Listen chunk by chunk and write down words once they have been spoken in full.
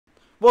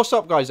What's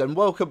up, guys, and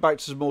welcome back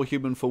to some more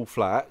Human Fall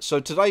Flat. So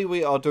today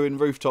we are doing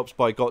Rooftops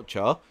by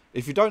Gotcha.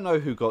 If you don't know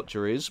who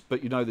Gotcha is,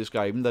 but you know this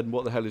game, then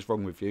what the hell is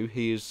wrong with you?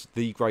 He is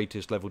the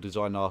greatest level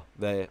designer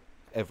there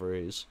ever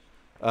is.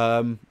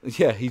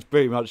 Yeah, he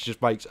pretty much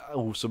just makes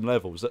awesome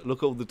levels.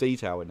 Look at all the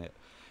detail in it.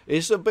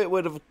 It's a bit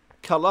weird of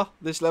colour,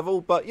 this level,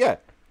 but yeah,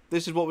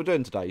 this is what we're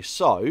doing today.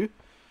 So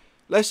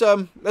let's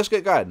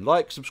get going.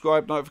 Like,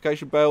 subscribe,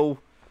 notification bell,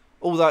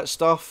 all that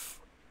stuff.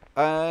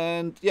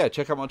 And yeah,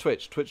 check out my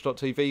Twitch,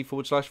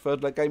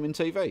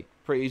 twitch.tv/thirdleggamingtv.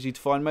 Pretty easy to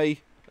find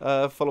me.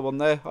 Follow on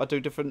there. I do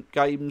different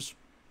games,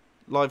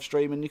 live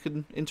stream, and you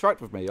can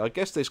interact with me. I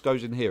guess this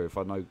goes in here if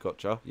I know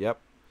Gotcha. Yep.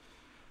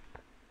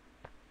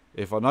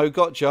 If I know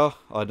Gotcha,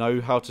 I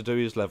know how to do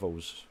his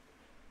levels.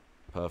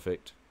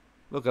 Perfect.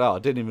 Look at that. I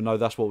didn't even know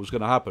that's what was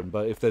going to happen.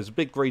 But if there's a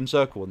big green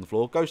circle on the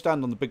floor, go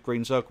stand on the big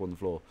green circle on the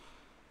floor.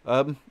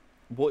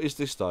 What is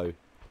this though?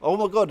 Oh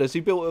my god, has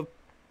he built a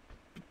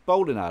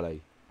bowling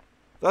alley?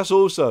 That's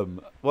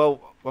awesome. Well,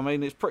 I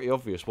mean, it's pretty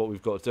obvious what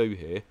we've got to do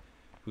here.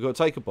 We've got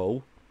to take a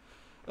ball.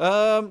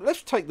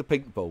 Let's take the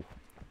pink ball.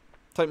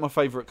 Take my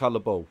favourite colour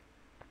ball.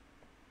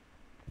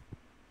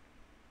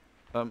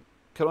 Can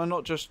I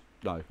not just...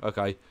 No,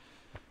 okay.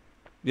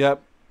 Yeah,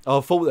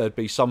 I thought there'd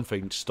be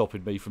something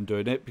stopping me from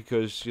doing it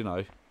because, you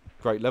know,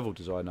 great level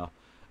designer.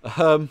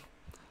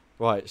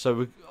 Right, so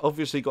we've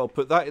obviously got to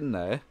put that in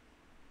there.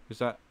 Is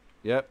that...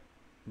 Yep.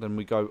 Then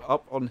we go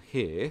up on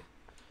here.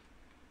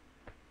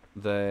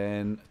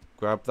 Then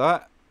grab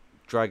that,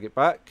 drag it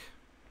back,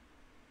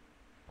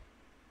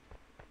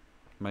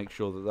 make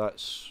sure that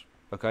that's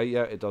okay.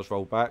 Yeah, it does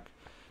roll back.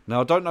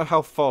 Now I don't know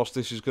how fast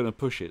this is going to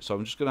push it, so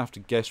I'm just going to have to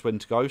guess when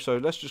to go. So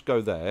let's just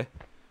go there.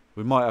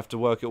 We might have to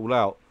work it all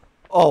out.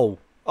 Oh,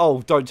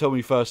 don't tell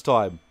me first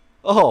time.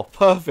 Oh,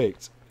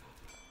 perfect.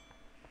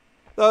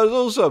 That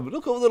was awesome.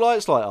 Look at all the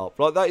lights light up.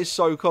 Like, that is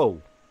so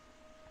cool.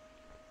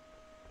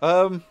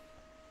 I'm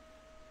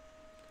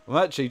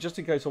actually, just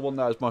in case I want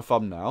that as my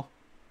thumbnail,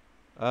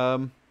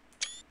 going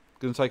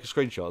to take a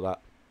screenshot of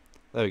that.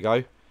 There we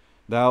go.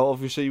 Now,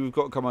 obviously, we've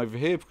got to come over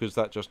here because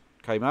that just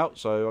came out.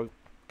 So, I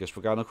guess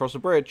we're going across the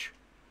bridge.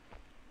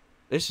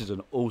 This is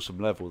an awesome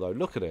level, though.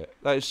 Look at it.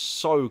 That is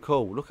so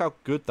cool. Look how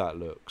good that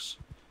looks.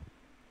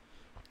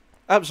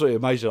 Absolutely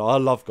amazing. I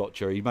love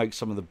Gotcha. He makes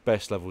some of the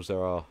best levels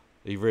there are.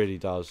 He really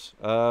does.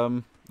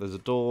 There's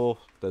a door.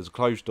 There's a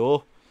closed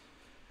door.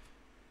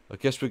 I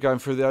guess we're going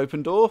through the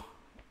open door.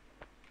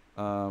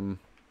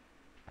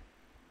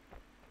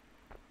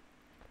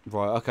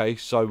 Right, okay,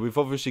 so we've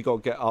obviously got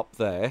to get up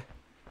there.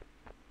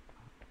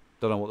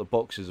 Don't know what the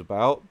box is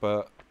about,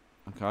 but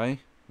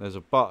okay. There's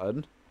a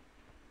button.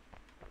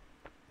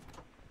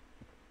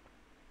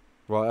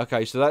 Right,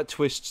 okay, so that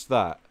twists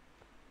that.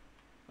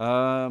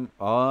 I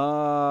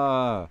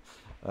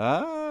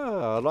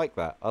like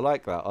that. I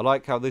like that. I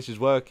like how this is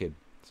working.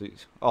 So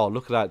oh,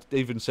 look at that. It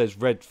even says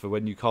red for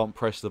when you can't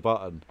press the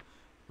button.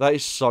 That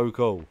is so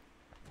cool.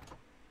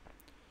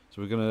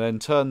 So we're going to then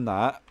turn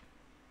that.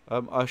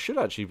 I should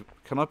actually...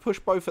 Can I push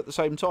both at the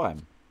same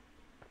time?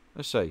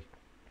 Let's see.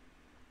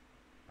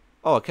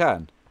 Oh, I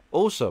can.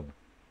 Awesome.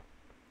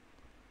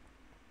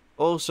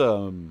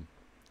 Awesome.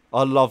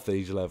 I love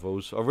these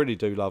levels. I really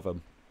do love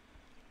them.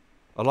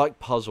 I like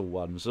puzzle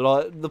ones.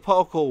 The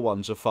parkour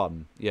ones are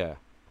fun, yeah.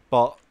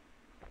 But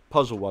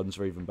puzzle ones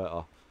are even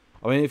better.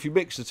 I mean, if you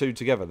mix the two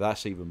together,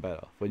 that's even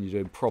better. When you're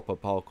doing proper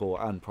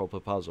parkour and proper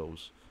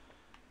puzzles.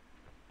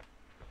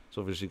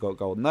 So obviously got to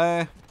go on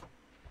there.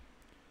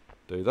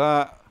 Do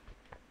that.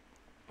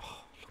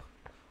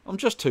 I'm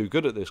just too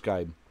good at this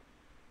game.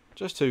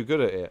 Just too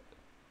good at it.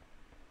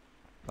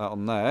 That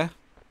on there.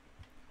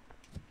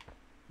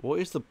 What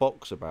is the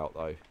box about,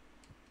 though?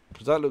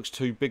 Because that looks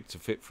too big to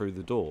fit through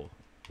the door.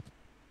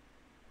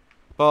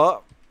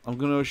 But I'm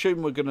going to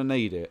assume we're going to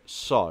need it.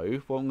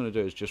 So what I'm going to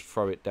do is just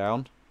throw it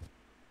down.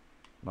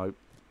 Nope.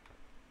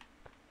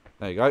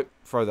 There you go.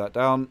 Throw that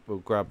down. We'll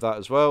grab that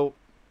as well.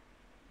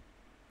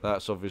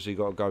 That's obviously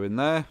got to go in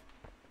there.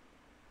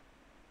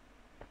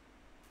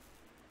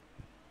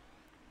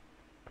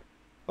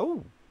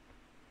 Oh,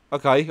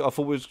 okay. I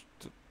thought it was...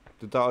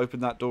 Did that open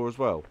that door as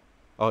well?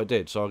 Oh, it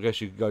did. So I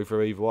guess you could go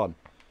through either one.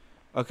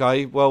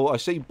 Okay, well, I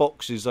see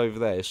boxes over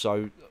there.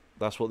 So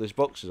that's what this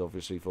box is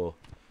obviously for.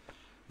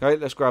 Okay,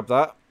 let's grab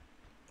that.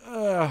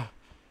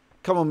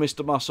 Come on,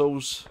 Mr.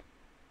 Muscles.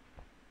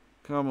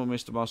 Come on,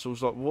 Mr.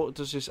 Muscles. Like, what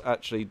does this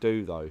actually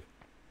do, though?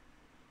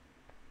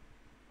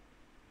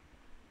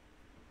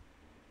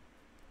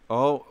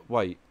 Oh,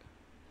 wait.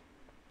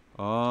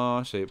 Oh,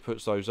 I see. It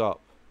puts those up.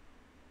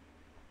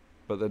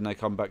 But then they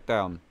come back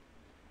down.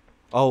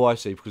 Oh, I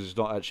see, because it's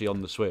not actually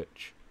on the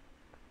switch.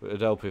 But it'd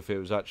help if it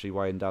was actually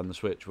weighing down the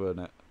switch,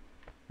 wouldn't it?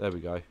 There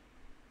we go.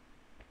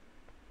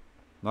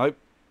 Nope.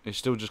 It's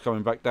still just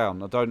coming back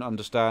down. I don't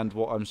understand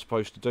what I'm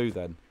supposed to do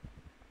then.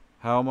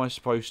 How am I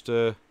supposed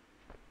to...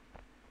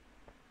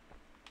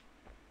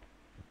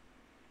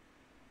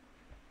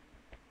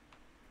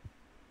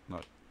 No,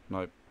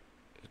 no. It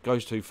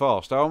goes too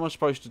fast. How am I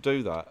supposed to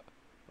do that?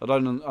 I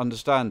don't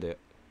understand it.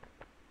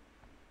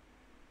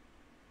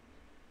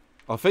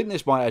 I think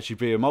this might actually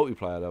be a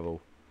multiplayer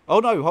level. Oh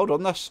no, hold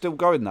on, that's still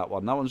going, that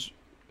one. That one's...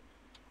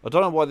 I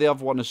don't know why the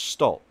other one has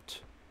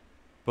stopped.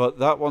 But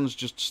that one's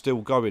just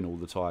still going all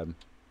the time.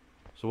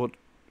 So what...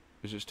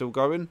 Is it still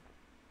going?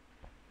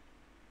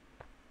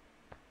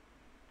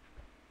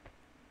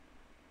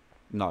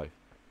 No.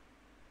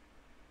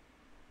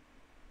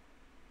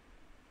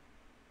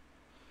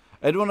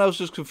 Anyone else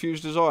as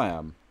confused as I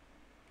am?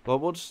 Well,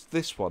 what does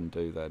this one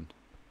do then?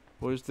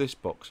 What is this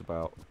box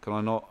about? Can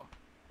I not...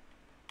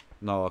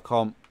 No, I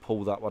can't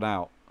pull that one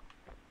out.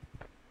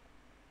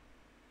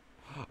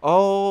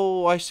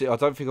 Oh, I see. I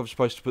don't think I'm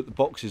supposed to put the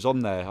boxes on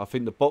there. I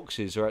think the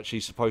boxes are actually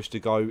supposed to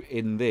go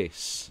in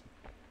this.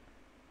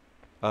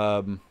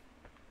 Like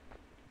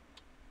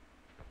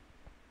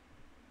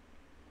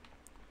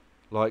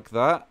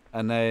that.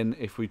 And then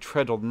if we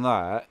tread on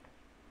that...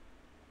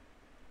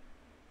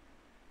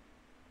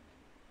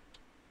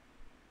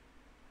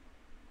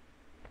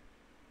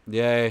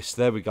 Yes,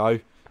 there we go.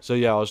 So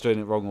yeah, I was doing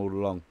it wrong all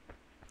along.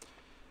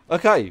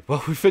 Okay,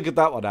 well we figured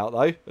that one out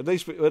though. At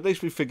least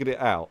we figured it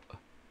out.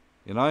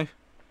 You know?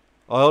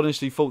 I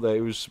honestly thought that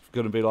it was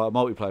going to be like a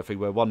multiplayer thing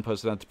where one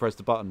person had to press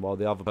the button while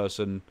the other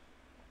person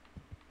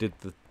did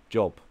the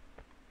job.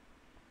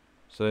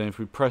 So then if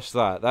we press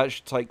that, that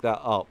should take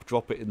that up,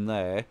 drop it in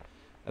there,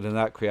 and then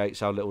that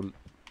creates our little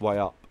way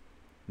up.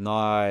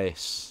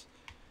 Nice.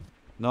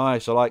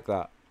 Nice, I like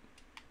that.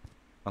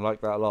 I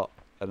like that a lot.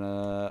 And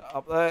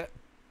up there.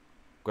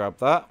 Grab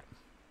that.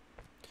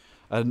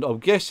 And I'm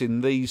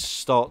guessing these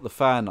start the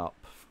fan up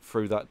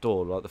through that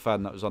door, like the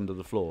fan that was under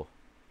the floor.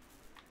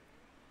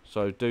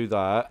 So do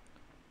that.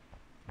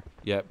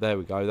 Yep, there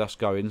we go. That's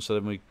going. So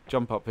then we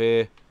jump up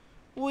here.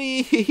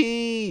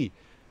 Whee!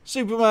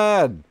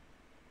 Superman!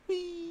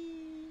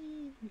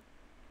 Whee!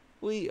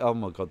 Whee! Oh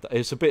my god,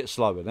 it's a bit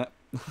slow, isn't it?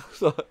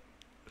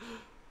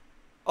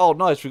 Oh,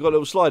 nice. We've got a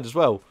little slide as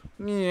well.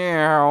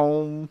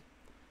 Meow.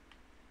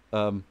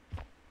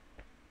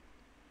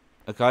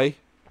 Okay.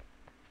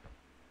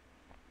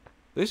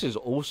 This is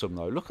awesome,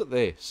 though. Look at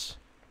this.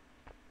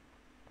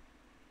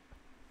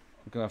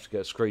 I'm going to have to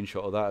get a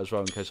screenshot of that as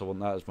well in case I want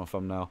that as my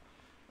thumbnail.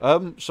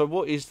 So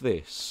what is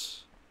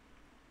this?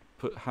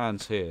 Put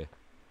hands here.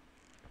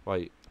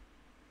 Wait.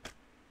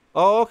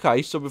 Oh,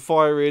 okay. So we're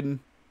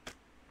firing...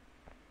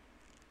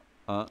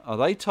 are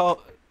they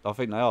I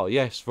think they are.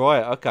 Yes,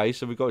 right. Okay,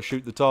 so we've got to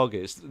shoot the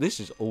targets.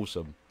 This is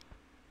awesome.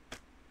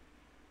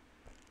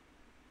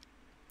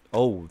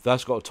 Oh,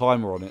 that's got a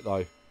timer on it,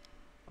 though.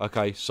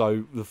 Okay,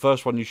 so the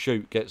first one you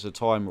shoot gets a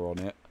timer on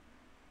it.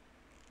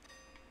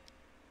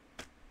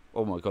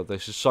 Oh my god,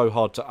 this is so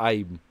hard to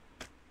aim.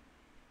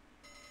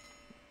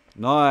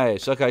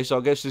 Nice. Okay, so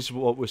I guess this is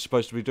what we're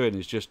supposed to be doing,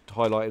 is just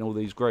highlighting all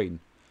these green.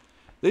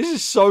 This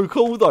is so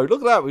cool, though. Look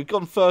at that. We've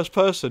gone first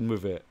person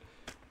with it.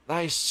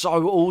 That is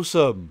so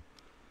awesome.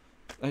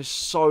 That is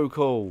so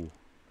cool.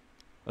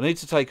 I need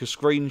to take a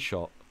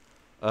screenshot.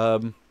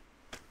 But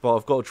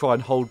I've got to try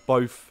and hold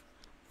both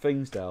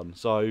things down.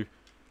 So...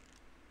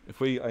 if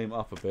we aim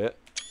up a bit,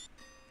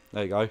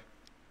 there you go.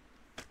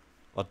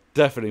 I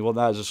definitely want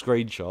that as a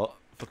screenshot.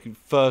 Fucking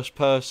first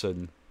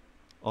person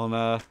on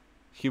a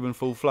human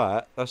full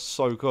flat. That's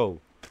so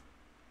cool.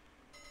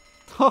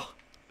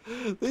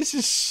 This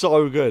is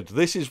so good.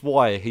 This is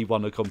why he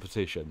won a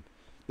competition.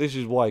 This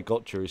is why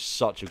Gotcha is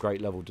such a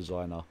great level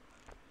designer.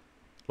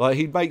 Like,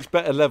 he makes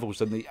better levels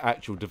than the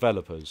actual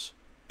developers.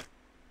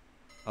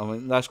 I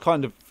mean, that's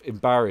kind of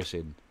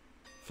embarrassing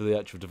for the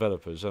actual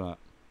developers, isn't it?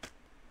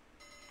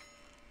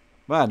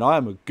 Man, I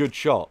am a good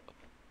shot.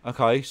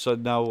 Okay, so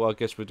now I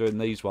guess we're doing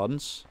these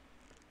ones.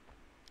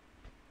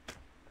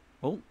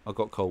 Oh, I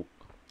got caught.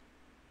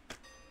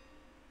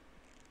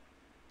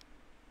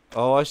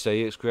 Oh, I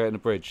see. It's creating a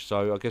bridge.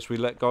 So I guess we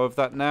let go of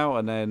that now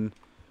and then...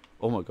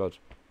 oh my god.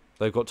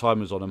 They've got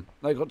timers on them.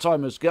 They've got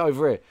timers. Get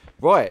over here.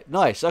 Right,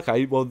 nice.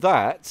 Okay, well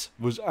that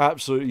was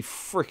absolutely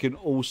freaking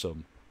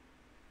awesome.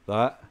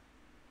 That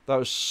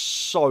was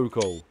so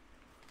cool.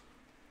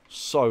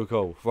 So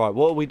cool. Right,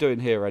 what are we doing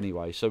here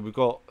anyway? So we've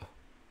got...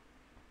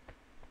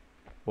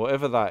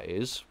 whatever that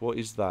is. What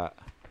is that?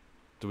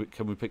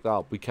 Can we pick that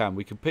up? We can.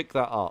 We can pick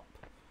that up.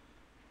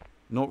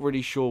 Not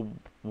really sure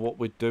what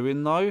we're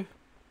doing though.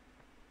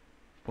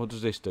 What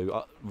does this do?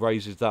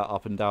 Raises that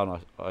up and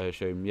down, I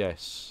assume.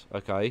 Yes.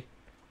 Okay.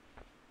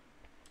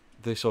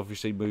 This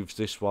obviously moves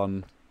this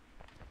one.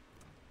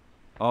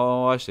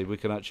 Oh, I see. We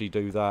can actually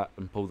do that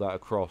and pull that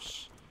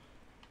across.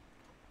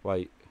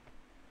 Wait.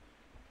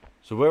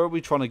 So where are we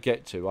trying to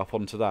get to? Up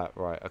onto that?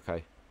 Right,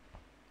 okay.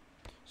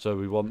 So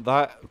we want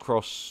that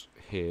across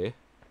here.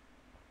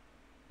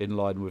 In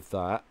line with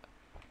that.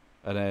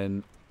 And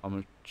then,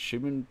 I'm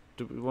assuming,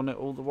 do we want it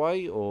all the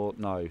way? Or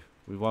no,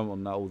 we won't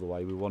want that all the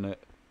way. We want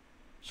it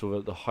sort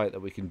of at the height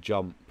that we can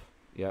jump.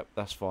 Yep,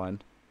 that's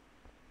fine.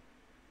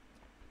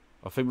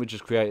 I think we're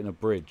just creating a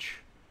bridge.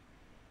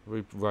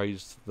 We've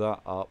raised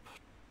that up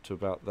to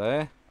about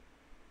there.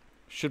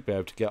 Should be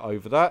able to get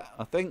over that.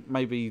 I think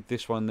maybe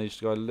this one needs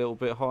to go a little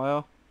bit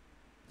higher.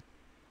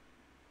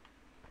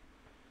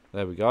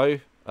 There we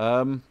go.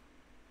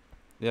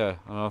 Yeah,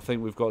 and I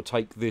think we've got to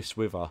take this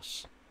with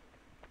us.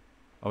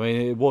 I mean,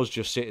 it was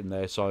just sitting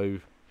there, so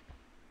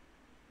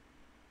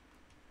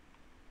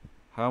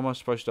How am I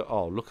supposed to...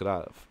 Oh, look at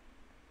that.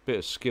 Bit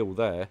of skill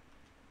there.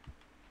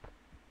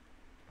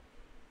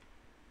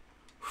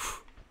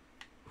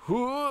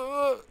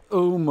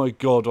 Oh my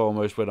god, I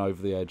almost went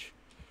over the edge.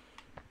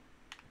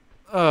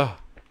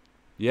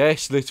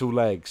 Yes, little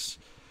legs.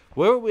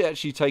 Where are we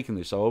actually taking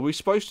this? Are we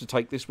supposed to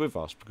take this with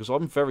us? Because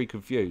I'm very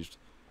confused.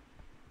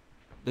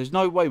 There's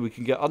no way we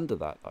can get under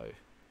that, though.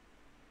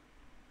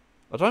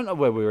 I don't know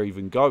where we're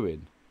even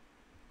going.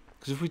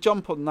 Because if we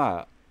jump on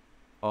that...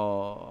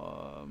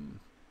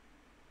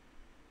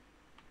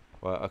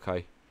 Right,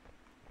 okay.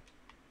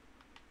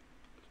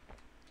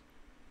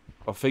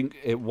 I think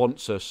it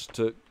wants us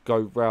to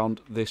go round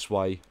this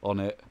way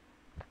on it.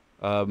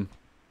 On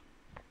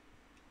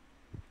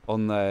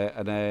there,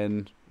 and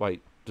then...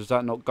 Wait, does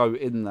that not go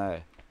in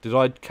there? Did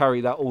I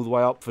carry that all the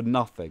way up for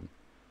nothing?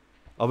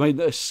 I mean,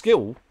 the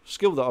skill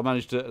that I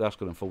managed to... That's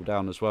going to fall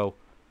down as well.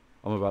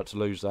 I'm about to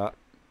lose that.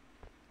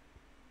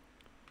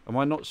 Am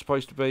I not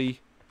supposed to be...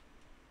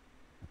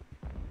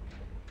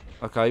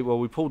 Okay, well,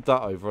 we pulled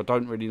that over. I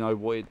don't really know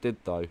what it did,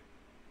 though.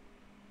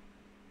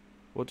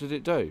 What did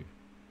it do?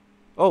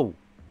 Oh!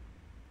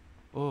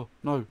 Oh,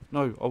 no,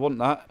 no, I want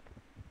that.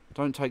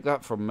 Don't take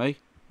that from me.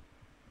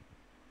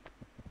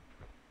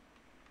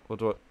 What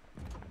do I...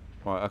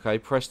 Right, okay,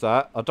 press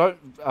that. I don't...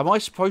 Am I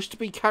supposed to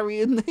be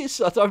carrying this?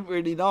 I don't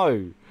really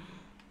know.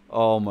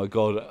 Oh, my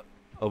God.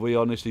 Are we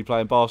honestly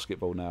playing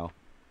basketball now?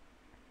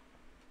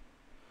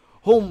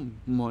 Oh,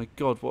 my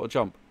God, what a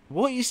jump.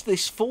 What is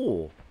this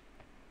for?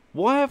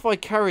 Why have I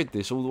carried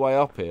this all the way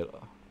up here?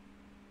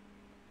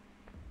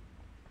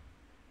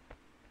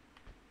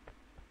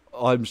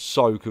 I'm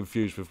so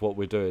confused with what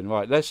we're doing.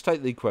 Right, let's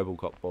take the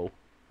Kwebbelkop ball.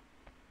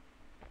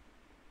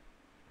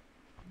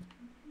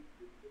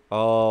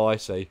 Oh, I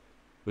see.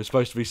 We're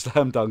supposed to be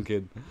slam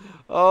dunking.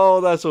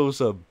 Oh, that's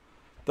awesome.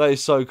 That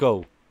is so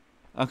cool.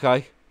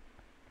 Okay.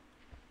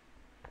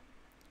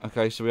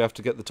 Okay, so we have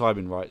to get the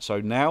timing right. So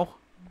now...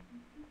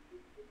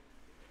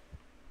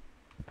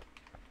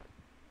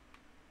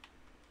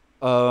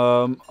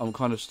 I'm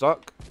kind of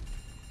stuck.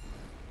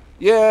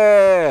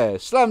 Yeah!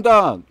 Slam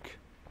dunk!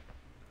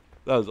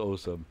 That was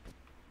awesome.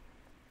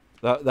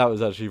 That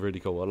was actually really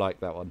cool. I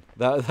like that one.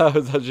 That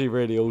was actually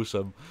really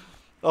awesome.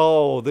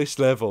 Oh, this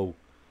level.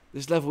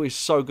 This level is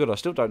so good. I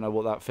still don't know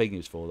what that thing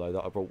is for, though,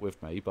 that I brought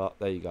with me. But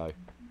there you go.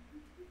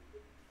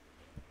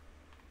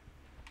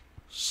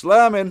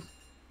 Slamming.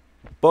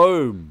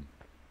 Boom.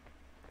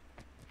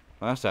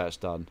 That's how it's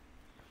done.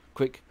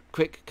 Quick,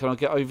 quick. Can I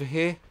get over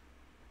here?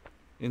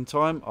 In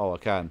time? Oh, I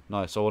can.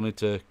 Nice. I wanted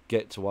to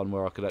get to one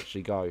where I could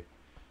actually go.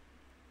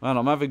 Man,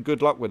 I'm having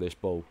good luck with this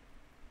ball.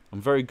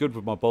 I'm very good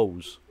with my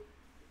balls.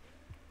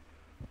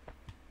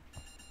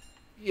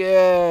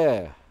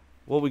 Yeah!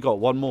 What we got?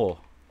 One more.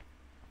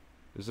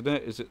 Isn't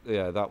it? Is it?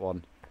 Yeah, that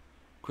one.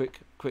 Quick,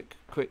 quick,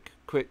 quick,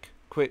 quick,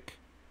 quick.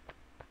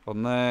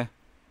 On there.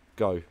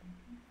 Go.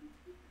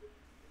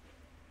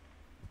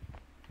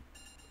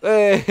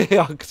 Hey!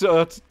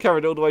 I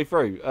carried it all the way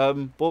through.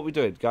 What are we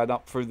doing? Going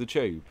up through the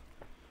tube?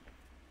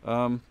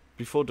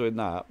 Before doing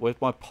that, where's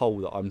my pole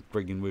that I'm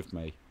bringing with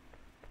me?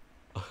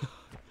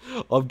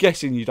 I'm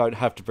guessing you don't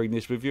have to bring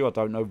this with you. I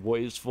don't know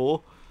what it's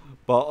for,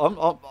 but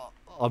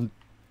I'm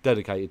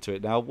dedicated to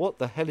it now. What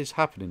the hell is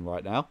happening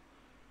right now?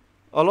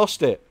 I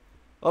lost it.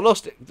 I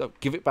lost it. No,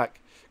 give it back.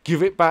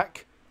 Give it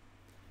back.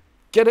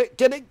 Get it.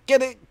 Get it.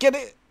 Get it. Get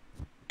it.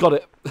 Got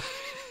it.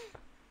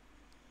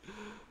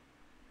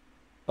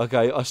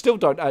 Okay, I still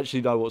don't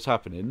actually know what's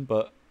happening,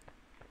 but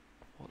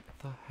what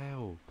the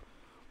hell?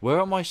 Where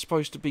am I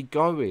supposed to be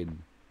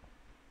going?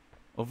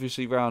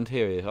 Obviously round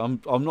here. I'm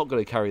not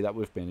going to carry that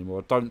with me anymore.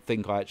 I don't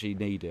think I actually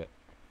need it.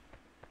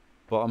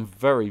 But I'm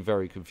very,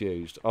 very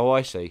confused. Oh,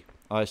 I see.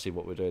 I see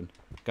what we're doing.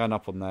 Going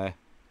up on there.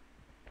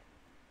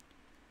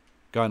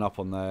 Going up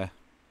on there.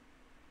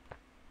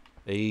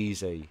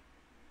 Easy.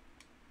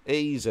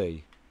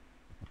 Easy.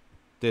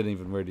 Didn't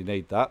even really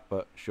need that,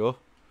 but sure.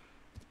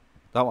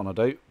 That one I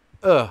do.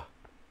 Ugh.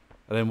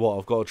 And then what?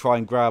 I've got to try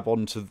and grab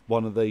onto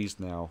one of these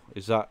now.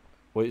 Is that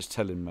what it's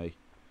telling me?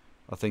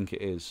 I think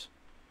it is.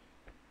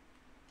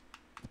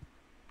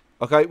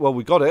 Okay, well,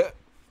 we got it.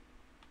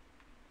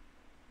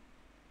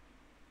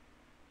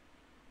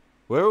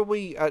 Where are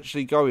we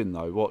actually going,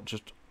 though? What,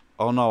 just...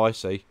 Oh, no, I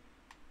see.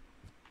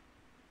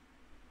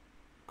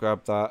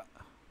 Grab that.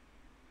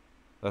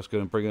 That's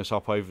going to bring us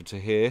up over to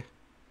here.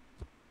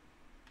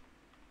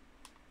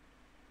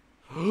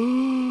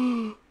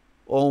 Oh,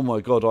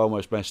 my God, I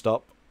almost messed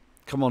up.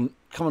 Come on,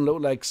 little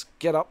legs.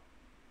 Get up.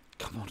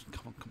 Come on,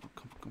 come on, come on,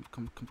 come on, come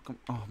on, come on, come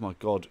on. Oh, my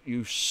God.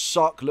 You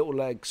suck, little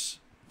legs.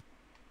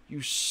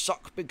 You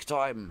suck big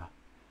time.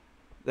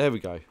 There we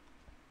go.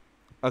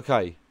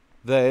 Okay.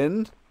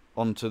 Then,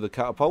 onto the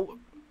catapult.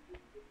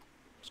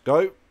 Let's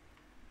go.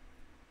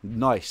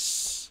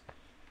 Nice.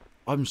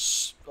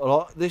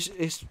 This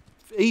is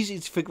easy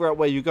to figure out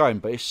where you're going,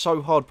 but it's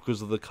so hard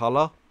because of the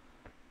colour.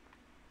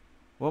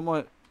 What am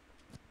I...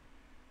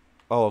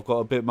 Oh, I've got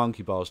a bit of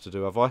monkey bars to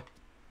do, have I?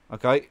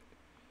 Okay.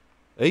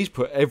 He's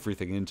put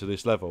everything into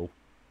this level.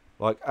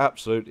 Like,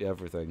 absolutely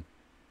everything.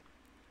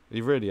 He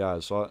really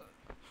has. Like,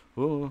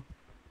 ooh,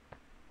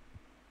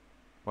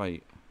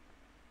 Wait.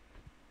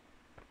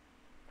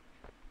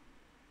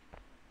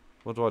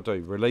 What do I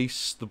do?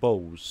 Release the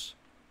balls.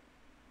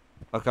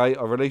 Okay,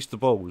 I released the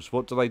balls.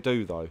 What do they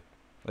do, though?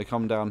 They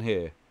come down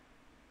here.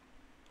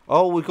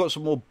 Oh, we've got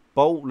some more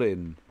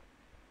bowling.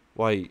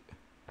 Wait.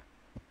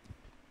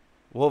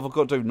 What have I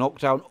got to do? Knock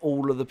down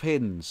all of the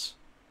pins.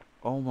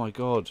 Oh my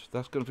god.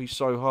 That's going to be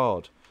so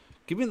hard.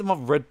 Give me my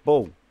red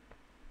ball.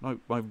 No,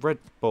 my red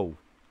ball.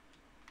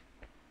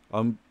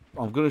 I'm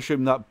going to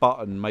assume that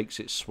button makes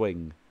it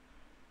swing.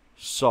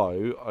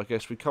 So, I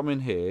guess we come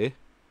in here.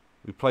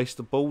 We place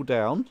the ball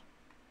down.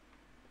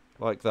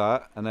 Like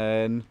that. And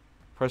then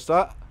press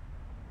that.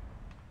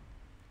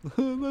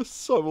 That's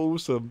so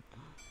awesome.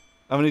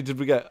 How many did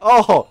we get?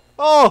 Oh!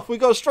 Oh! We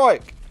got a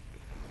strike!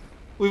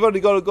 We've only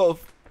got a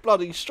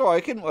bloody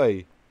strike, haven't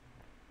we?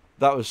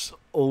 That was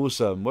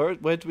awesome. Where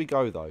do we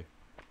go, though?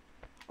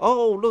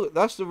 Oh, look.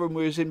 That's the room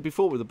we was in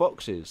before with the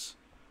boxes.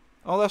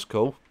 Oh, that's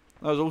cool.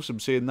 That was awesome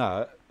seeing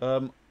that.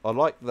 I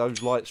like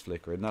those lights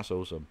flickering. That's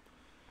awesome.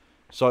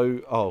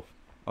 So, oh,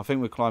 I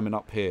think we're climbing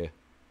up here.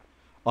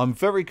 I'm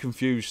very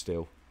confused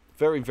still.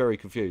 Very, very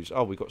confused.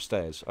 Oh, we got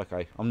stairs.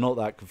 Okay, I'm not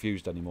that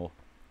confused anymore.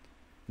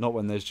 Not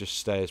when there's just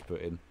stairs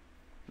put in.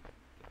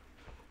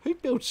 Who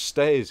builds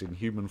stairs in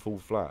Human Fall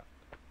Flat?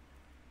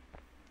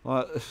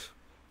 Like,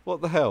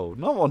 what the hell?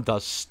 No one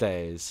does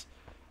stairs.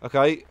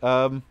 Okay,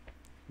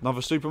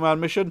 another Superman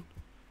mission.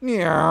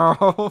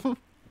 Meow.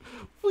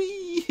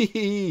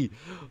 Whee!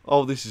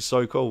 Oh, this is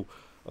so cool.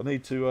 I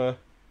need to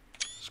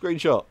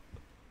screenshot.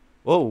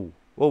 Whoa,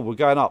 whoa, we're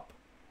going up.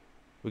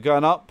 We're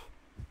going up.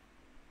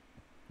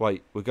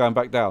 Wait, we're going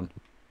back down.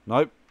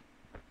 Nope.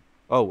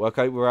 Oh,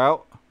 okay, we're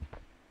out.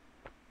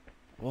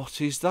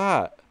 What is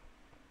that?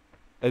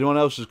 Anyone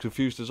else as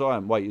confused as I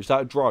am? Wait, is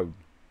that a drone?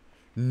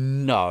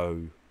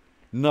 No.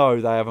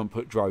 No, they haven't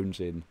put drones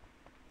in.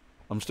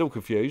 I'm still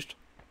confused.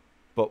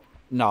 But,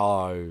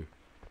 no.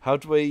 How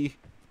do we...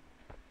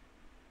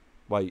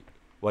 Wait,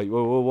 whoa,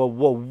 whoa, whoa,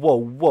 whoa, whoa,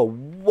 whoa,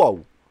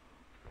 whoa.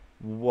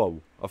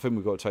 Whoa. I think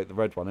we've got to take the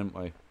red one, haven't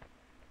we?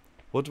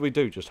 What do we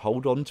do? Just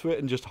hold on to it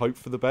and just hope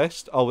for the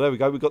best? Oh, there we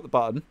go. We got the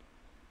button.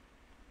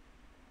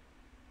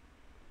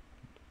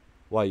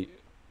 Wait.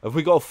 Have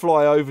we got to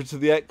fly over to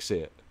the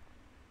exit?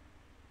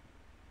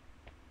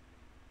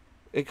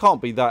 It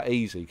can't be that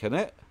easy, can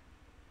it?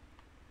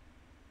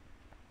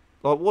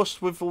 Like,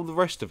 what's with all the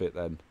rest of it,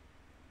 then?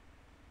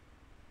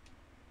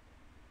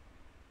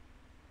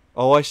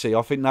 Oh, I see.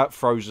 I think that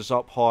throws us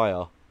up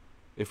higher.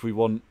 If we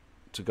want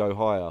to go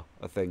higher,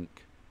 I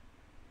think.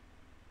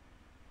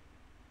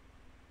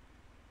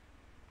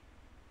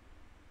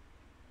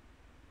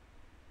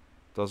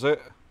 Does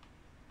it?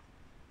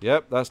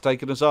 Yep, that's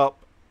taking us up.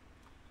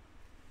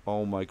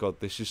 Oh my god,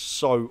 this is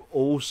so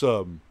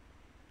awesome.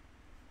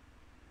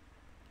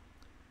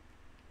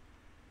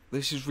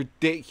 This is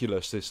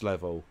ridiculous, this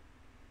level.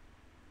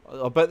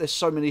 I bet there's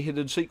so many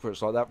hidden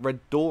secrets, like that red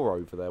door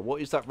over there.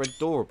 What is that red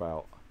door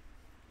about?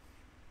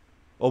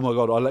 Oh my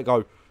god, I let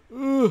go.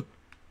 Ugh.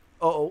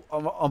 Uh-oh,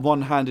 I'm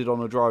one-handed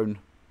on a drone.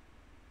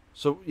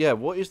 So, yeah,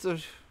 what is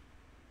the...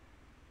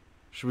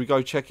 Should we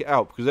go check it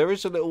out? Because there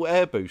is a little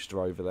air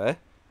booster over there.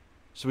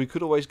 So we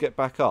could always get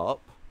back up.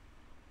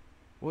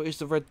 What is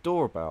the red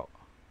door about?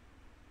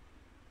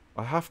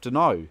 I have to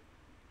know.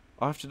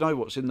 I have to know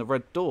what's in the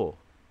red door.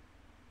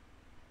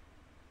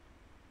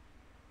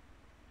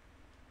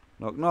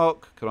 Knock,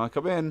 knock. Can I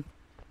come in?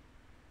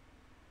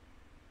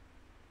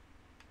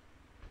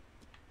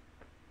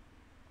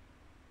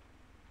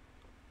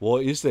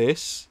 What is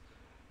this?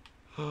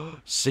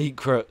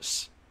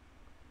 Secrets.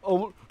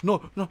 Oh,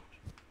 no, no.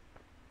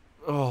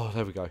 Oh,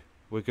 there we go.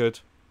 We're good.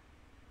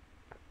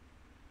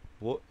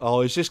 What?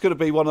 Oh, is this going to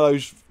be one of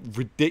those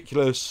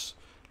ridiculous,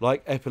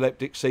 like,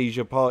 epileptic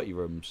seizure party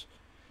rooms?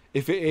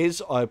 If it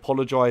is, I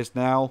apologise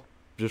now.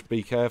 Just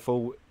be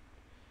careful.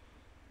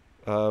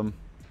 Oh,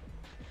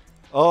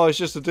 it's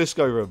just a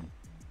disco room.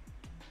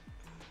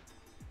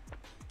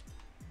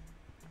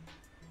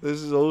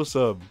 This is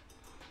awesome.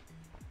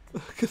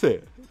 Look at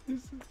it.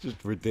 It's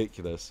just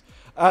ridiculous.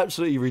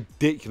 Absolutely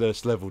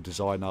ridiculous level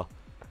designer.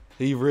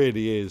 He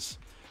really is.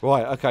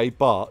 Right, okay,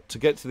 but to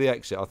get to the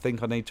exit, I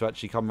think I need to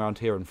actually come around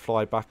here and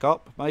fly back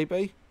up,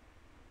 maybe?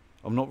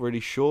 I'm not really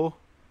sure.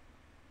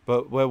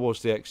 But where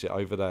was the exit?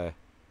 Over there.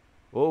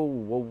 Whoa,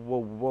 whoa, whoa,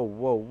 whoa,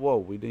 whoa, whoa.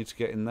 We need to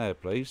get in there,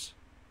 please.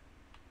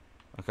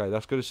 Okay,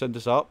 that's going to send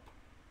us up.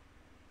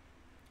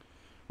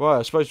 Right,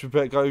 I suppose we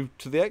better go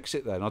to the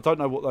exit then. I don't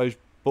know what those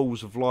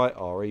balls of light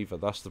are either.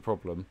 That's the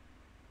problem.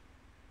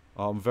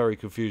 I'm very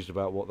confused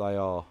about what they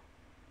are.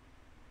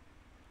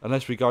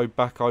 Unless we go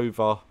back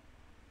over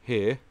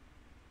here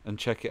and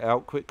check it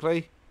out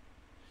quickly.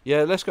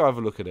 Yeah, let's go have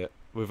a look at it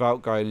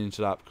without going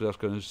into that, because that's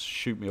going to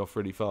shoot me off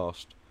really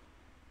fast.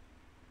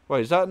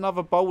 Wait, is that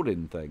another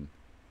bowling thing?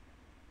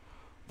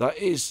 That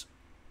is...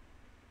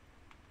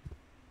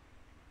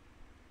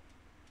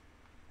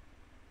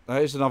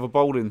 That is another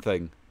bowling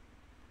thing.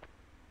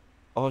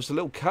 Oh, it's a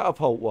little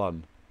catapult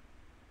one.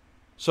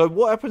 So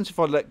what happens if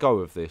I let go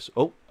of this?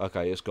 Oh,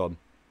 okay, it's gone.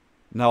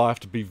 Now I have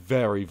to be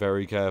very,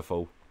 very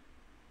careful.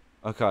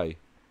 Okay.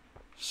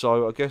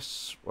 So I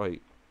guess,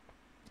 wait.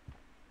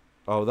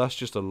 Oh, that's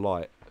just a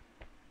light.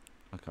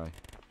 Okay.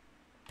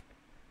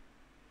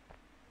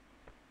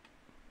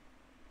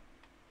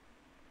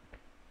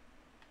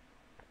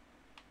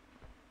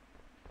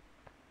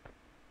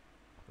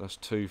 That's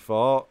too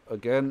far.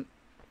 Again,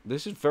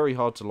 this is very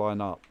hard to line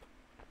up.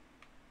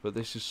 But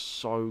this is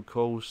so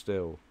cool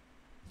still.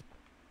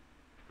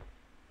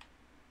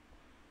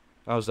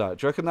 How's that?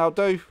 Do you reckon that'll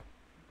do?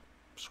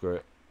 Screw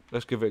it.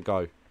 Let's give it a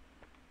go.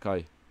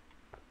 Okay.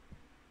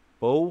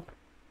 Ball.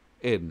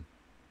 In.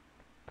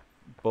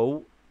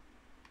 Ball.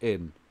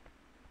 In.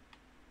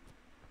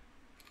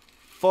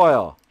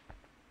 Fire.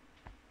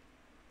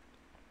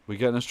 We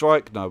getting a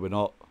strike? No, we're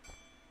not.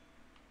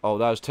 Oh,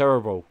 that was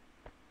terrible.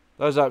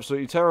 That was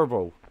absolutely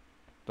terrible.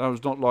 That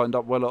was not lined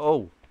up well at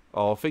all.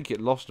 Oh, I think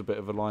it lost a bit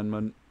of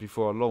alignment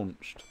before I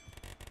launched.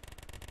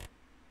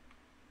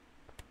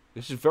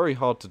 This is very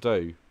hard to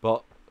do,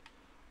 but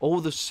all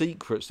the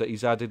secrets that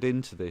he's added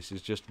into this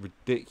is just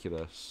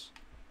ridiculous.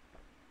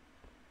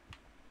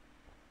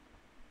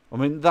 I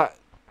mean, that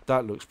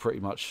looks pretty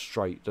much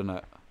straight, doesn't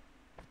it?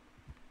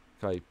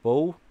 Okay,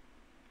 ball.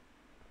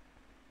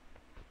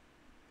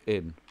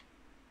 In.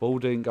 Ball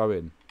didn't go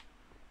in.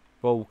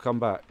 Ball, come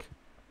back.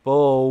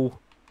 Ball.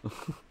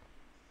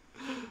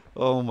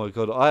 Oh my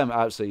god, I am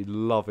absolutely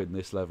loving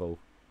this level.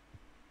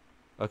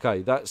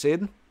 Okay, that's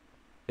in.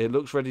 It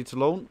looks ready to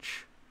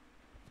launch.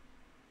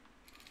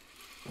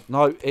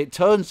 No, it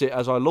turns it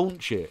as I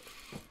launch it.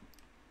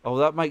 Oh,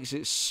 that makes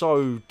it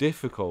so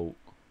difficult.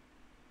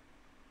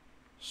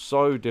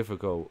 So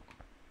difficult.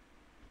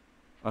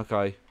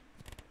 Okay.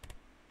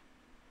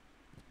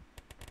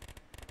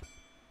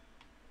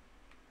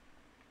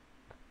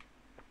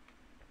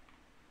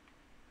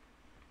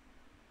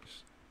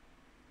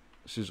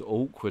 This is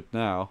awkward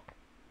now.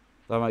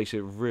 That makes it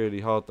really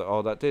hard.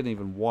 Oh, that didn't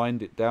even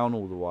wind it down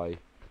all the way.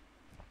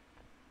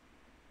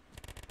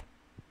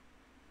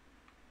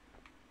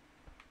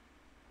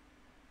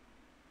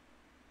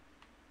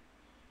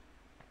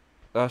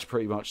 That's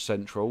pretty much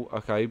central.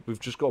 Okay, we've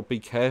just got to be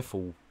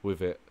careful with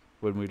it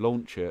when we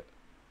launch it.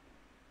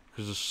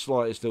 Because the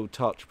slightest little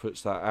touch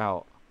puts that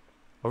out.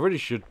 I really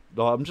should...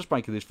 I'm just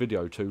making this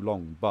video too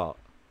long, but...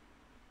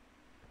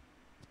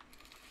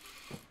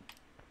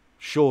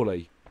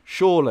 Surely.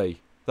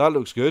 Surely. That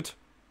looks good.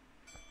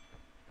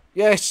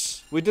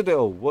 Yes! We did it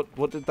all.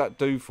 What did that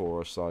do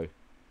for us, though?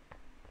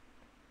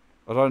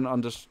 I don't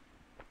understand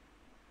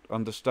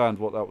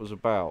what that was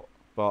about.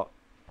 But,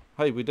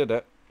 hey, we did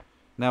it.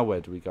 Now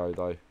where do we go,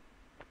 though?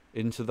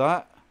 Into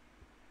that?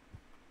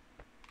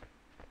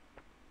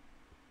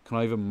 Can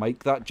I even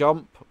make that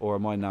jump? Or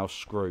am I now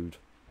screwed?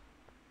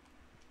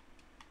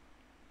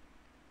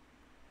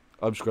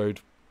 I'm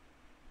screwed.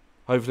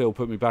 Hopefully it'll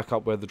put me back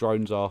up where the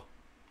drones are.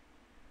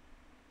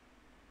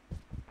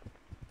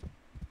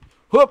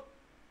 Whoop!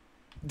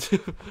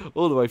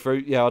 All the way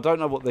through. Yeah, I don't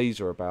know what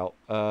these are about.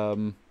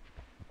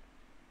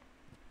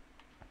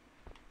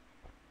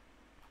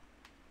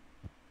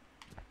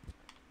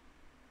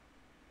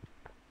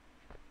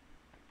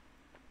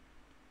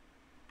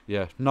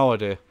 Yeah, no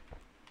idea.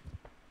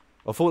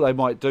 I thought they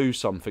might do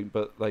something,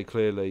 but they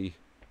clearly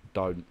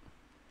don't.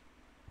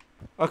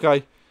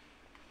 Okay.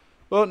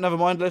 Well, never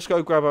mind. Let's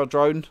go grab our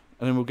drone,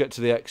 and then we'll get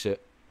to the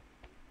exit.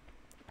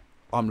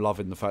 I'm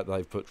loving the fact that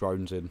they've put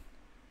drones in.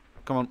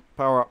 Come on,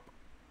 power up.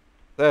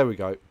 There we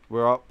go.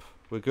 We're up.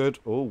 We're good.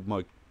 Oh,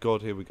 my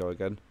God. Here we go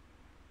again.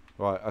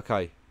 Right,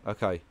 okay.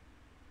 Okay.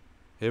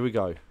 Here we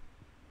go.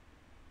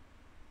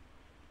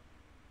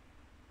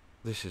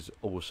 This is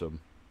awesome.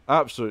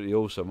 Absolutely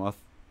awesome.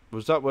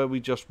 Was that where we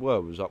just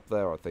were? Was up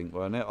there, I think,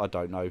 weren't it? I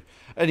don't know.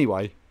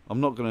 Anyway, I'm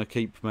not going to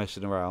keep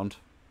messing around.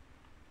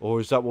 Or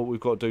is that what we've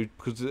got to do?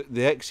 Because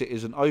the exit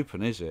isn't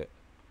open, is it?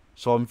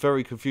 So I'm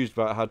very confused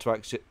about how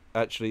to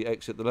actually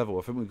exit the level.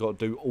 I think we've got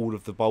to do all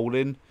of the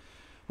bowling,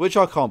 which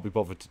I can't be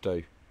bothered to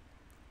do.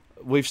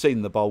 We've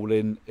seen the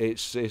bowling.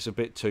 It's a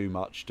bit too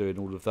much doing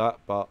all of that.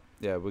 But,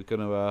 yeah, we're going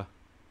to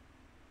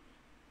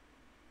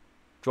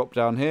drop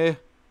down here.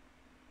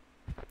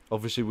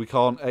 Obviously, we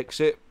can't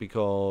exit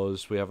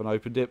because we haven't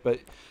opened it,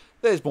 but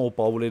there's more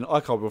bowling. I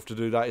can't be able to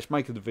do that. It's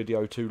making the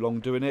video too long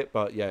doing it,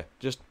 but yeah,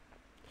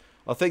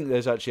 I think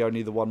there's actually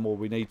only the one more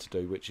we need to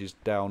do, which is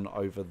down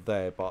over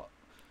there, but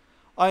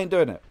I ain't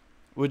doing it.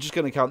 We're just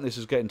going to count this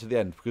as getting to the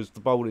end because the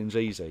bowling's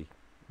easy.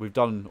 We've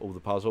done all the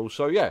puzzles,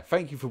 so yeah,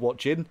 thank you for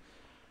watching.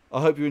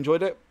 I hope you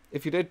enjoyed it.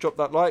 If you did, drop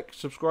that like,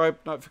 subscribe,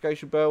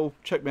 notification bell,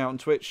 check me out on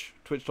Twitch,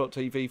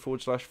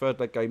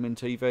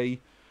 twitch.tv/thirdleggamingtv.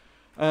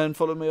 And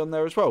follow me on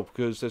there as well,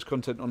 because there's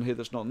content on here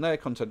that's not on there,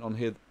 content on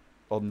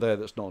there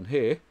that's not on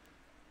here.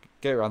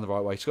 Get around the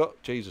right way,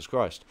 Scott. Jesus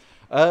Christ.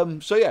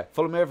 So yeah,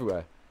 follow me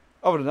everywhere.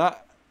 Other than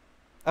that,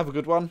 have a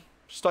good one.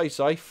 Stay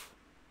safe.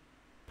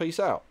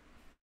 Peace out.